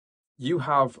You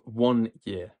have 1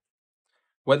 year.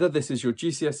 Whether this is your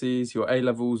GCSEs, your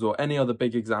A-levels, or any other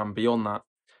big exam beyond that,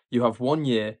 you have 1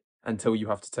 year until you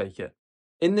have to take it.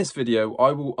 In this video,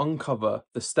 I will uncover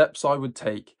the steps I would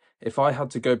take if I had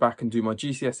to go back and do my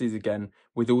GCSEs again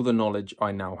with all the knowledge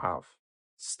I now have.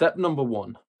 Step number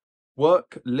 1.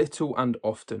 Work little and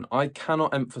often. I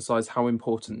cannot emphasize how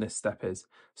important this step is.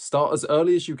 Start as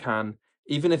early as you can,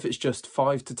 even if it's just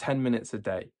 5 to 10 minutes a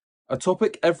day. A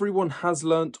topic everyone has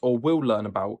learnt or will learn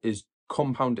about is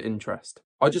compound interest.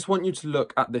 I just want you to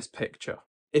look at this picture.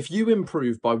 If you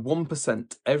improve by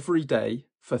 1% every day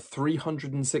for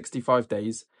 365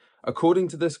 days, according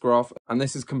to this graph, and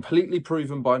this is completely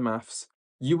proven by maths,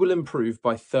 you will improve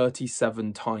by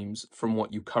 37 times from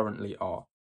what you currently are.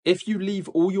 If you leave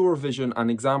all your revision and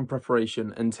exam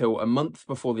preparation until a month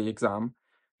before the exam,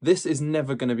 this is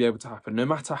never going to be able to happen. No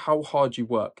matter how hard you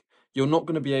work, you're not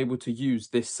going to be able to use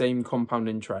this same compound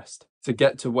interest to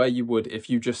get to where you would if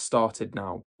you just started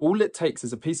now. All it takes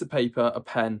is a piece of paper, a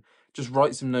pen, just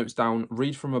write some notes down,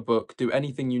 read from a book, do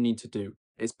anything you need to do.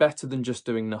 It's better than just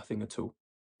doing nothing at all.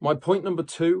 My point number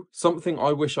 2, something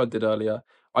I wish I did earlier,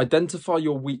 identify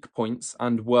your weak points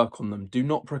and work on them. Do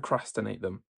not procrastinate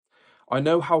them. I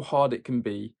know how hard it can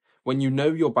be. When you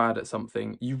know you're bad at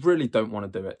something, you really don't want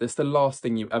to do it. It's the last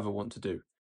thing you ever want to do.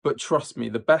 But trust me,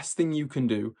 the best thing you can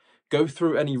do, go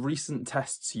through any recent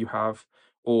tests you have,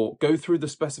 or go through the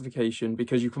specification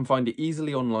because you can find it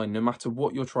easily online no matter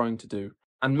what you're trying to do,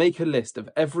 and make a list of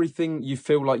everything you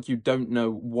feel like you don't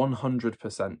know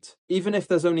 100%. Even if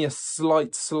there's only a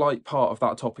slight part of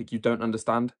that topic you don't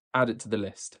understand, add it to the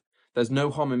list. There's no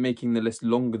harm in making the list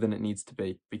longer than it needs to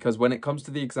be, because when it comes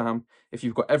to the exam, if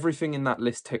you've got everything in that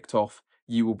list ticked off,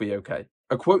 you will be okay.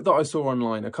 A quote that I saw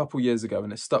online a couple years ago,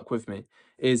 and it stuck with me,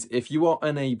 is if you are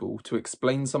unable to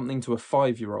explain something to a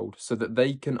 5-year-old so that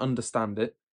they can understand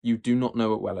it, you do not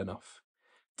know it well enough.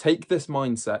 Take this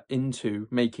mindset into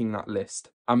making that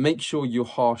list, and make sure you're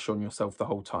harsh on yourself the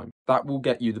whole time. That will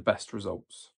get you the best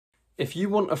results. If you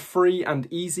want a free and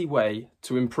easy way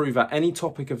to improve at any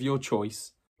topic of your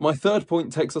choice, my third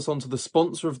point takes us on to the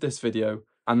sponsor of this video,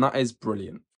 and that is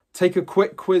Brilliant. Take a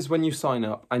quick quiz when you sign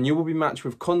up, and you will be matched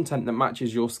with content that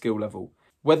matches your skill level.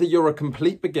 Whether you're a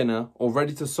complete beginner or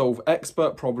ready to solve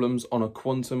expert problems on a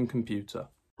quantum computer.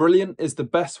 Brilliant is the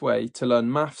best way to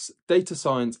learn maths, data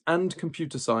science, and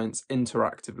computer science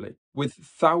interactively. With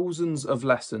thousands of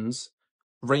lessons,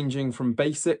 ranging from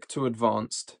basic to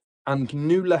advanced, and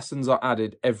new lessons are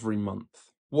added every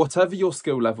month. Whatever your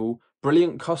skill level,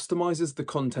 Brilliant customizes the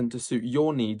content to suit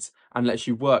your needs and lets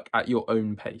you work at your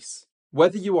own pace.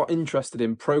 Whether you are interested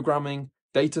in programming,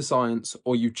 data science,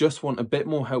 or you just want a bit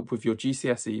more help with your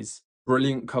GCSEs,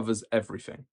 Brilliant covers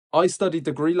everything. I studied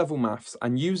degree level maths,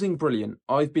 and using Brilliant,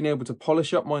 I've been able to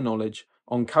polish up my knowledge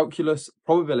on calculus,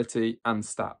 probability, and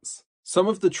stats. Some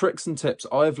of the tricks and tips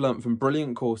I have learnt from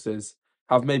Brilliant courses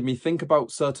have made me think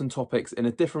about certain topics in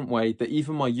a different way that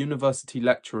even my university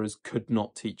lecturers could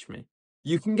not teach me.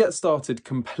 You can get started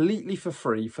completely for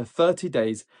free for 30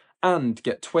 days and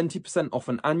get 20% off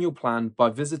an annual plan by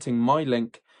visiting my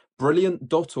link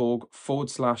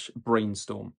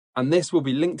brilliant.org/brainstorm. And this will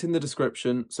be linked in the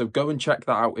description, so go and check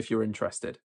that out if you're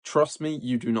interested. Trust me,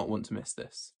 you do not want to miss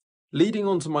this. Leading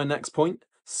on to my next point,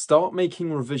 start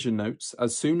making revision notes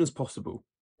as soon as possible.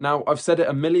 Now, I've said it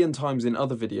a million times in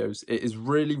other videos, it is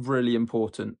really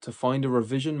important to find a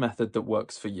revision method that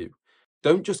works for you.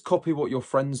 Don't just copy what your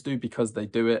friends do because they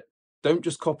do it. Don't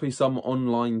just copy some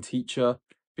online teacher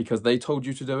because they told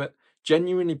you to do it.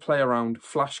 Genuinely play around,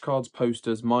 flashcards,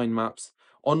 posters, mind maps.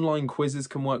 Online quizzes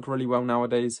can work really well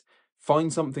nowadays.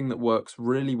 Find something that works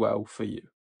really well for you.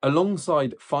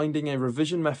 Alongside finding a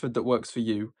revision method that works for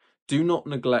you, do not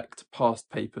neglect past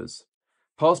papers.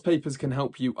 Past papers can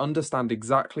help you understand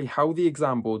exactly how the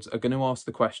exam boards are going to ask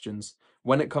the questions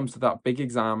when it comes to that big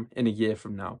exam in a year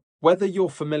from now. Whether you're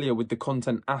familiar with the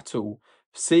content at all,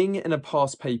 seeing it in a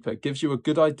past paper gives you a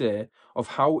good idea of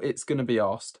how it's going to be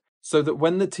asked, so that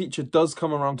when the teacher does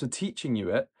come around to teaching you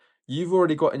it, you've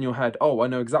already got in your head, oh, I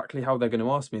know exactly how they're going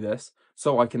to ask me this,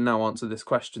 so I can now answer this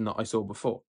question that I saw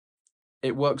before.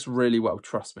 It works really well,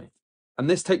 trust me. And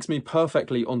this takes me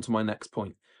perfectly onto my next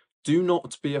point. Do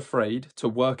not be afraid to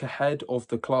work ahead of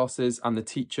the classes and the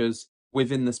teachers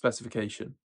within the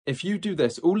specification. If you do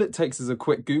this, all it takes is a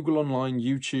quick Google online,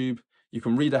 YouTube. You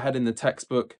can read ahead in the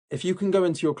textbook. If you can go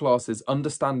into your classes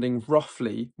understanding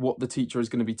roughly what the teacher is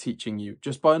going to be teaching you,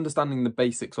 just by understanding the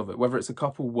basics of it, whether it's a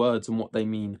couple words and what they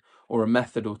mean, or a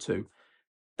method or two,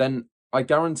 then I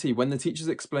guarantee when the teacher's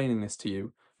explaining this to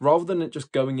you, rather than it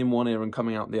just going in one ear and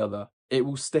coming out the other, it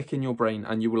will stick in your brain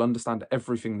and you will understand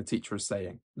everything the teacher is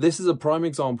saying. This is a prime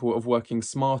example of working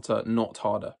smarter, not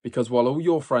harder, because while all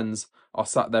your friends are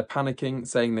sat there panicking,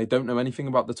 saying they don't know anything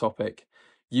about the topic,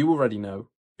 you already know,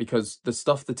 because the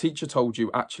stuff the teacher told you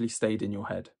actually stayed in your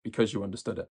head because you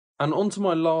understood it. And on to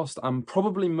my last and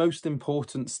probably most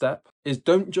important step is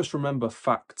don't just remember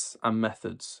facts and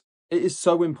methods. It is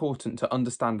so important to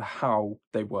understand how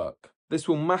they work. This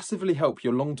will massively help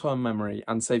your long-term memory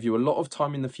and save you a lot of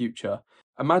time in the future.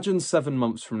 Imagine 7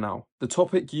 months from now, the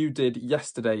topic you did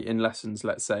yesterday in lessons,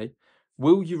 let's say,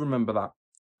 will you remember that?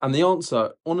 And the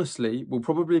answer, honestly, will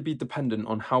probably be dependent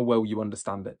on how well you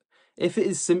understand it. If it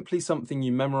is simply something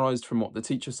you memorized from what the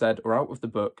teacher said or out of the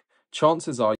book,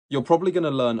 chances are you're probably going to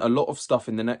learn a lot of stuff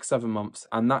in the next 7 months,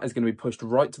 and that is going to be pushed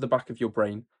right to the back of your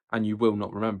brain and you will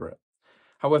not remember it.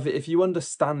 However, if you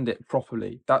understand it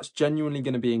properly, that's genuinely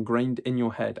going to be ingrained in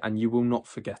your head and you will not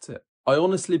forget it. I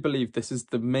honestly believe this is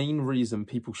the main reason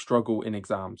people struggle in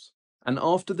exams. And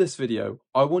after this video,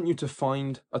 I want you to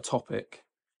find a topic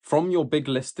from your big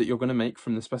list that you're going to make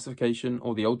from the specification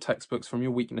or the old textbooks from your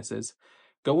weaknesses.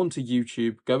 Go onto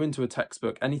YouTube, go into a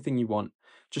textbook, anything you want.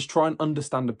 Just try and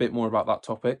understand a bit more about that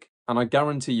topic. And I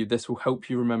guarantee you this will help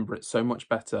you remember it so much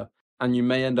better. And you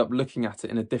may end up looking at it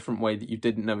in a different way that you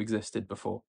didn't know existed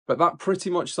before. But that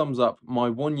pretty much sums up my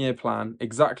 1-year plan,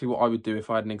 exactly what I would do if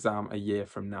I had an exam a year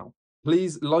from now.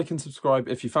 Please like and subscribe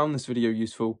if you found this video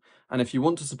useful, and if you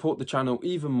want to support the channel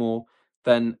even more,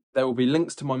 then there will be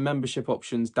links to my membership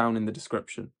options down in the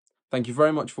description. Thank you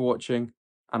very much for watching,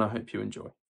 and I hope you enjoy.